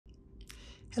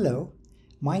Hello,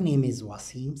 my name is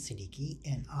Wasim Siddiqui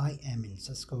and I am in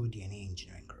Cisco DNA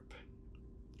Engineering Group.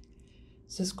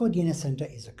 Cisco DNA Center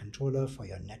is a controller for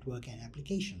your network and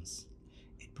applications.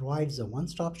 It provides a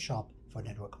one-stop shop for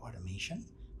network automation,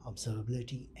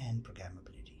 observability, and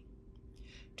programmability.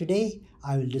 Today,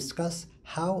 I will discuss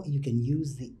how you can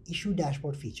use the Issue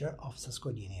Dashboard feature of Cisco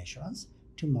DNA Assurance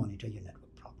to monitor your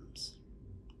network problems.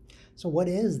 So what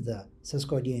is the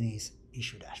Cisco DNA's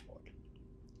Issue Dashboard?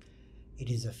 It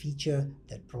is a feature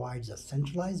that provides a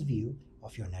centralized view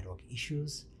of your network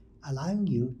issues, allowing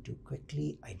you to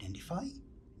quickly identify,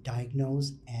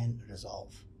 diagnose, and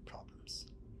resolve problems.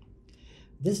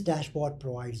 This dashboard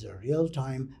provides a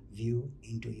real-time view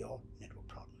into your network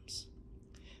problems.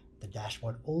 The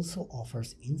dashboard also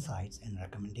offers insights and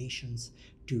recommendations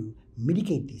to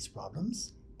mitigate these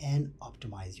problems and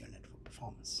optimize your network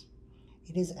performance.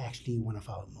 It is actually one of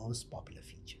our most popular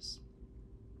features.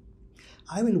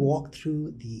 I will walk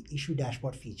through the Issue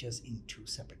Dashboard features in two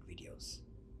separate videos.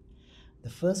 The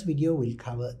first video will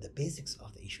cover the basics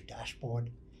of the Issue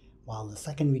Dashboard, while the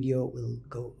second video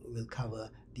will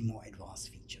cover the more advanced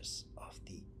features of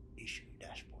the Issue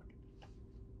Dashboard.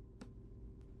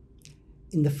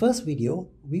 In the first video,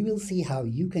 we will see how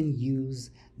you can use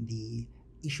the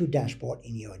Issue Dashboard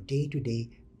in your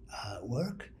day-to-day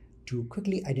work to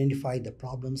quickly identify the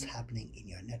problems happening in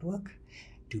your network,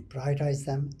 to prioritize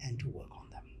them, and to work on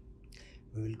them.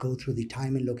 We will go through the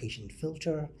time and location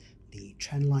filter, the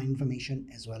trend line information,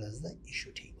 as well as the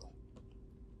issue table.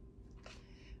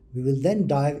 We will then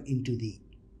dive into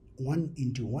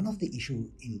one of the issue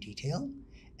in detail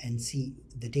and see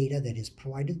the data that is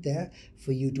provided there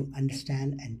for you to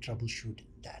understand and troubleshoot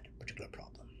that particular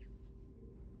problem.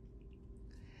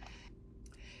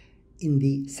 In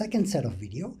the second set of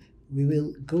video, we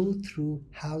will go through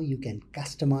how you can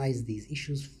customize these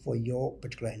issues for your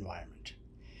particular environment.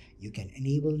 You can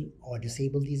enable or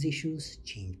disable these issues,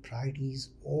 change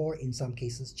priorities, or in some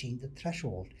cases change the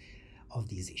threshold of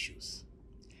these issues.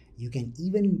 You can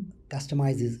even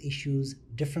customize these issues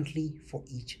differently for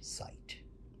each site.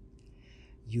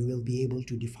 You will be able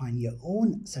to define your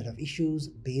own set of issues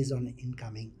based on an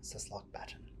incoming syslog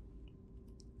pattern.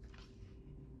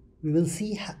 We will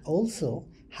see also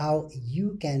how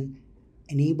you can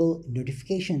enable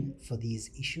notification for these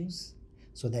issues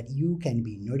so that you can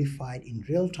be notified in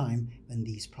real time when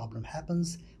these problem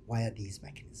happens via these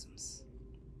mechanisms.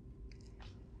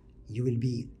 You will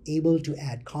be able to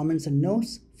add comments and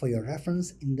notes for your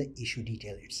reference in the issue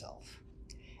detail itself.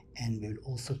 And we will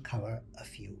also cover a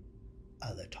few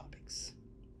other topics.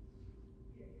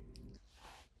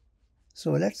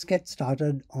 So let's get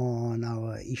started on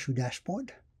our issue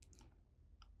dashboard.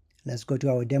 Let's go to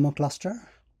our demo cluster.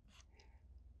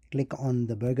 Click on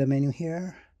the burger menu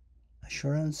here,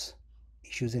 Assurance,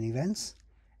 Issues and Events,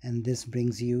 and this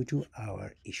brings you to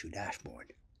our issue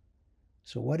dashboard.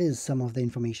 So what is some of the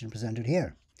information presented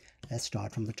here? Let's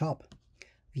start from the top.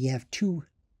 We have two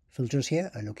filters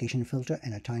here, a location filter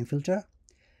and a time filter.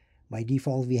 By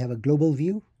default, we have a global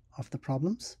view of the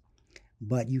problems,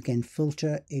 but you can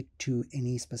filter it to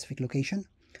any specific location.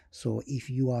 So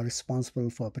if you are responsible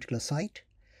for a particular site,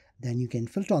 then you can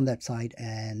filter on that site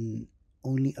and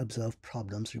only observe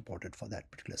problems reported for that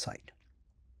particular site.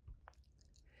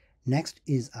 Next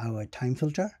is our time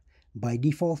filter. By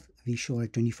default, we show a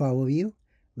 24-hour view,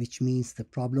 which means the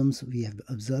problems we have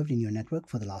observed in your network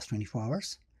for the last 24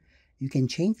 hours. You can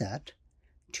change that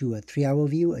to a 3-hour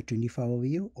view, a 24-hour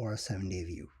view, or a 7-day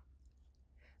view.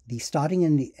 The starting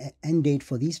and the end date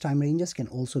for these time ranges can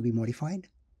also be modified.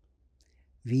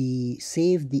 We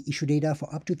save the issue data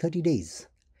for up to 30 days.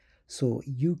 So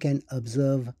you can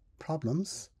observe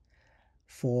problems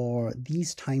for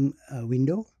these time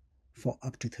window for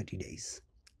up to 30 days,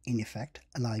 in effect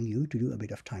allowing you to do a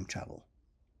bit of time travel.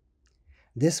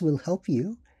 This will help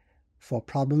you for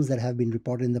problems that have been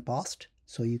reported in the past,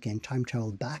 so you can time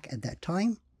travel back at that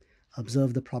time,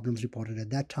 observe the problems reported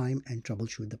at that time, and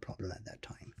troubleshoot the problem at that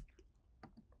time.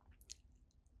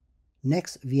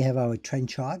 Next, we have our trend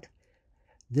chart.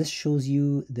 This shows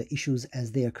you the issues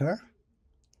as they occur.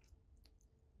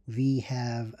 We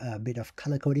have a bit of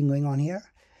color coding going on here.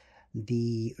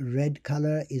 The red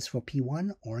color is for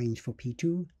P1, orange for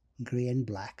P2, gray and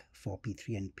black for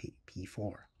P3 and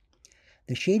P4.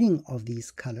 The shading of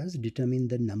these colors determine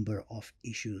the number of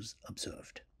issues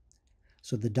observed.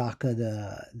 So the darker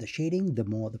the shading, the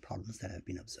more the problems that have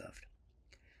been observed.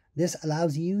 This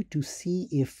allows you to see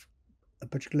if a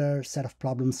particular set of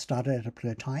problems started at a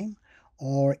particular time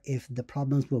or if the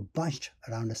problems were bunched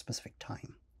around a specific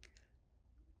time.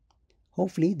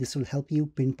 Hopefully, this will help you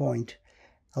pinpoint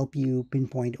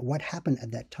what happened at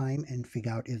that time and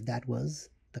figure out if that was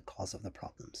the cause of the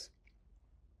problems.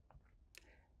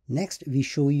 Next, we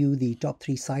show you the top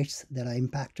 3 sites that are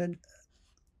impacted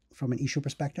from an issue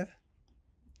perspective.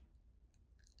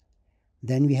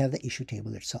 Then we have the issue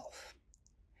table itself.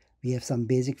 We have some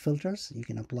basic filters. You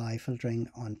can apply filtering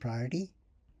on priority,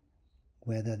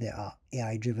 whether they are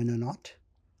AI driven or not.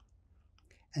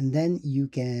 And then you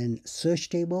can search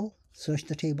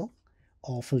the table,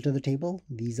 or filter the table.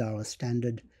 These are our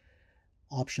standard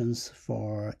options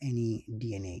for any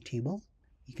DNA table.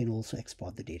 You can also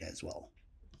export the data as well.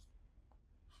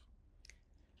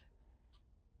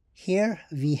 Here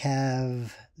we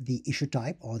have the issue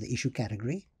type or the issue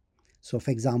category. So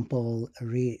for example,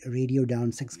 radio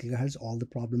down 6 GHz, all the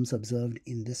problems observed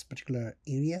in this particular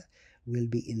area will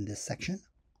be in this section.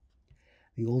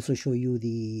 We also show you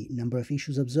the number of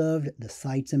issues observed, the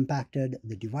sites impacted,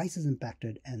 the devices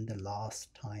impacted, and the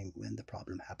last time when the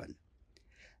problem happened.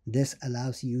 This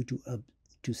allows you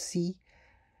to see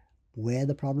where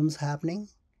the problem is happening,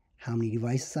 how many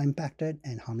devices are impacted,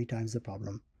 and how many times the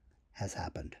problem has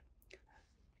happened.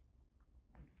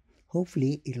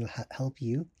 Hopefully, it will help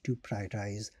you to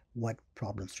prioritize what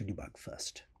problems to debug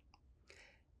first.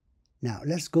 Now,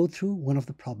 let's go through one of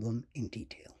the problems in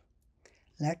detail.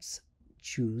 Let's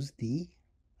choose the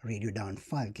radio down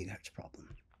 5 GHz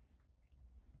problem.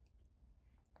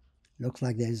 Looks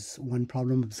like there's one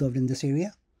problem observed in this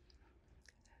area.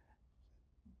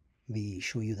 We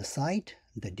show you the site,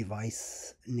 the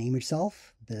device name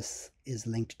itself. This is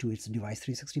linked to its device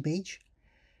 360 page,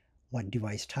 what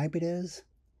device type it is.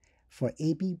 For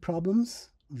AP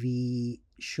problems, we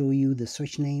show you the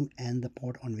switch name and the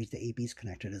port on which the AP is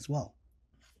connected as well.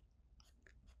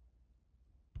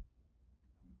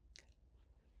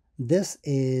 This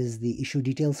is the issue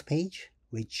details page,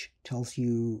 which tells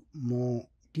you more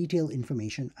detailed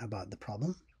information about the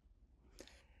problem.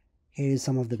 Here is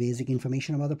some of the basic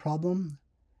information about the problem,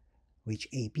 which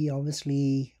AP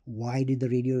obviously, why did the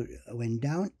radio went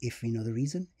down, if we know the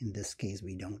reason. In this case,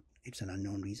 we don't, it's an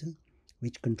unknown reason.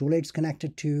 Which controller it's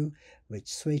connected to,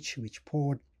 which switch, which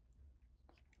port,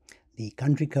 the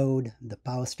country code, the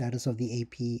power status of the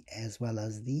AP, as well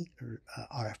as the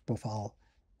RF profile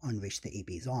on which the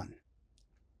AP is on.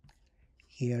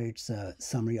 Here it's a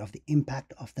summary of the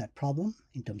impact of that problem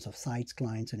in terms of sites,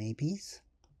 clients, and APs.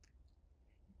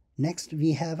 Next,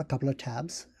 we have a couple of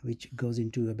tabs which goes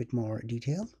into a bit more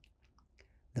detail.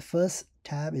 The first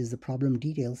tab is the problem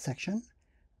details section,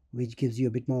 which gives you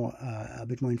a bit more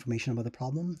information about the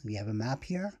problem. We have a map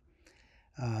here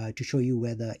to show you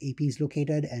where the AP is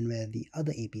located and where the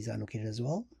other APs are located as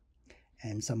well,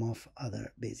 and some of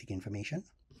other basic information.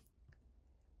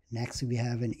 Next, we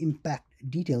have an impact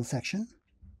details section.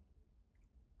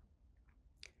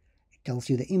 It tells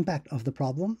you the impact of the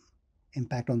problem,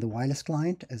 impact on the wireless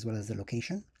client, as well as the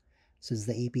location. Since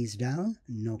the AP is down,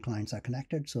 no clients are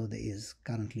connected, so there is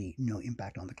currently no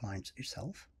impact on the clients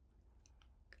itself.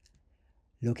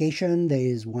 Location, there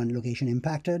is one location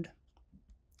impacted.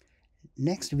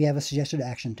 Next, we have a suggested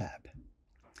action tab.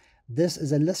 This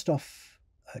is a list of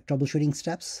troubleshooting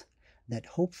steps that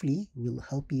hopefully will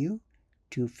help you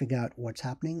to figure out what's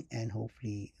happening and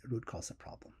hopefully root cause the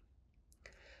problem.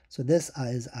 So this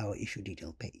is our issue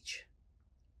detail page.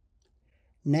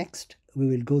 Next, we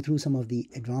will go through some of the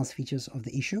advanced features of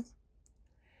the issue.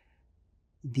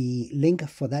 The link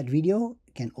for that video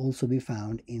can also be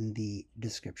found in the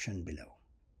description below.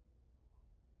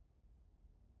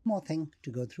 One more thing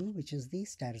to go through, which is the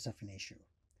status of an issue.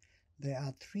 There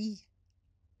are 3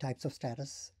 types of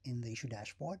status in the issue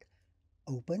dashboard: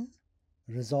 open,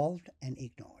 resolved, and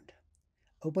ignored.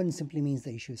 Open simply means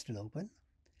the issue is still open.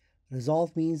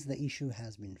 Resolved means the issue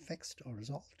has been fixed or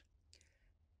resolved.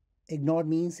 Ignored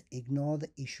means ignore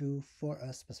the issue for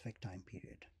a specific time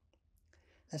period.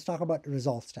 Let's talk about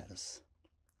resolved status.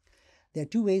 There are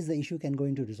 2 ways the issue can go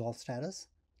into resolved status.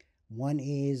 One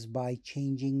is by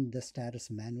changing the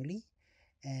status manually,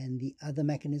 and the other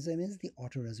mechanism is the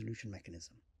auto resolution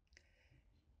mechanism.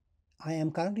 I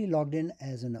am currently logged in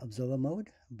as an observer mode,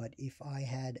 but if I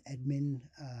had admin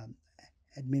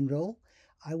role,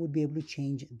 I would be able to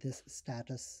change this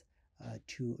status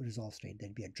to resolve state.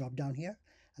 There'd be a drop down here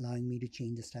allowing me to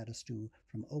change the status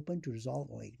from open to resolve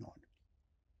or ignored.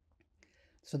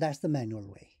 So that's the manual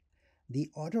way. The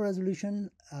auto resolution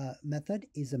method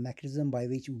is a mechanism by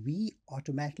which we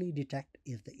automatically detect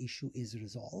if the issue is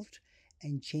resolved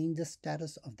and change the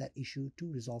status of that issue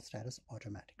to resolve status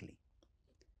automatically.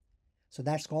 So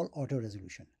that's called auto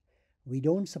resolution. We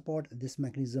don't support this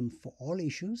mechanism for all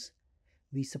issues.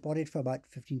 We support it for about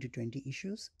 15 to 20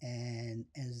 issues, and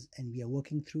we are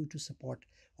working through to support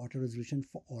auto resolution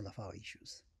for all of our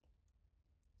issues.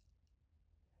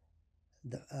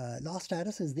 The last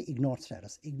status is the ignored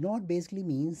status. Ignored basically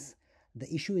means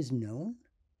the issue is known,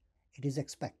 it is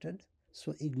expected,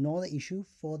 so ignore the issue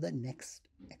for the next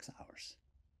X hours.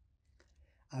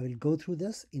 I will go through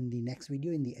this in the next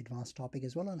video in the advanced topic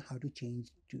as well on how to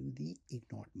change to the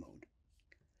ignored mode.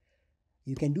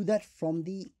 You can do that from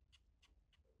the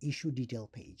issue detail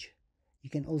page. You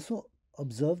can also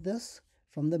observe this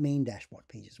from the main dashboard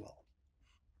page as well.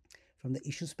 From the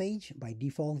issues page, by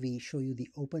default, we show you the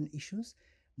open issues,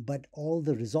 but all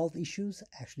the resolved issues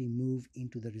actually move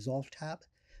into the resolve tab.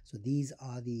 So these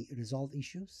are the resolved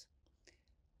issues.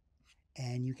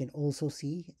 And you can also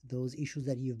see those issues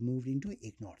that you've moved into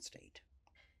ignored state.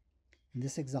 In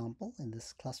this example, in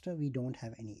this cluster, we don't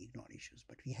have any ignored issues,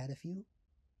 but we had a few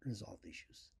resolved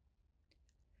issues.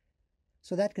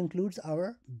 So that concludes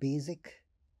our basic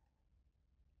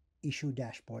issue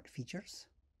dashboard features.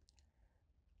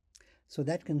 So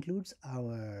that concludes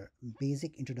our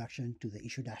basic introduction to the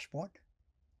issue dashboard.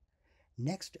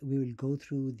 Next, we will go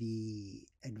through the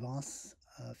advanced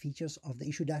features of the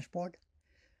issue dashboard.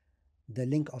 The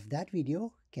link of that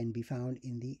video can be found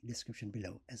in the description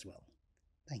below as well.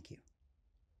 Thank you.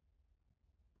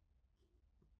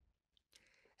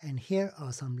 And here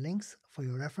are some links for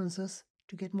your references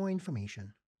to get more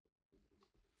information.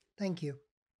 Thank you.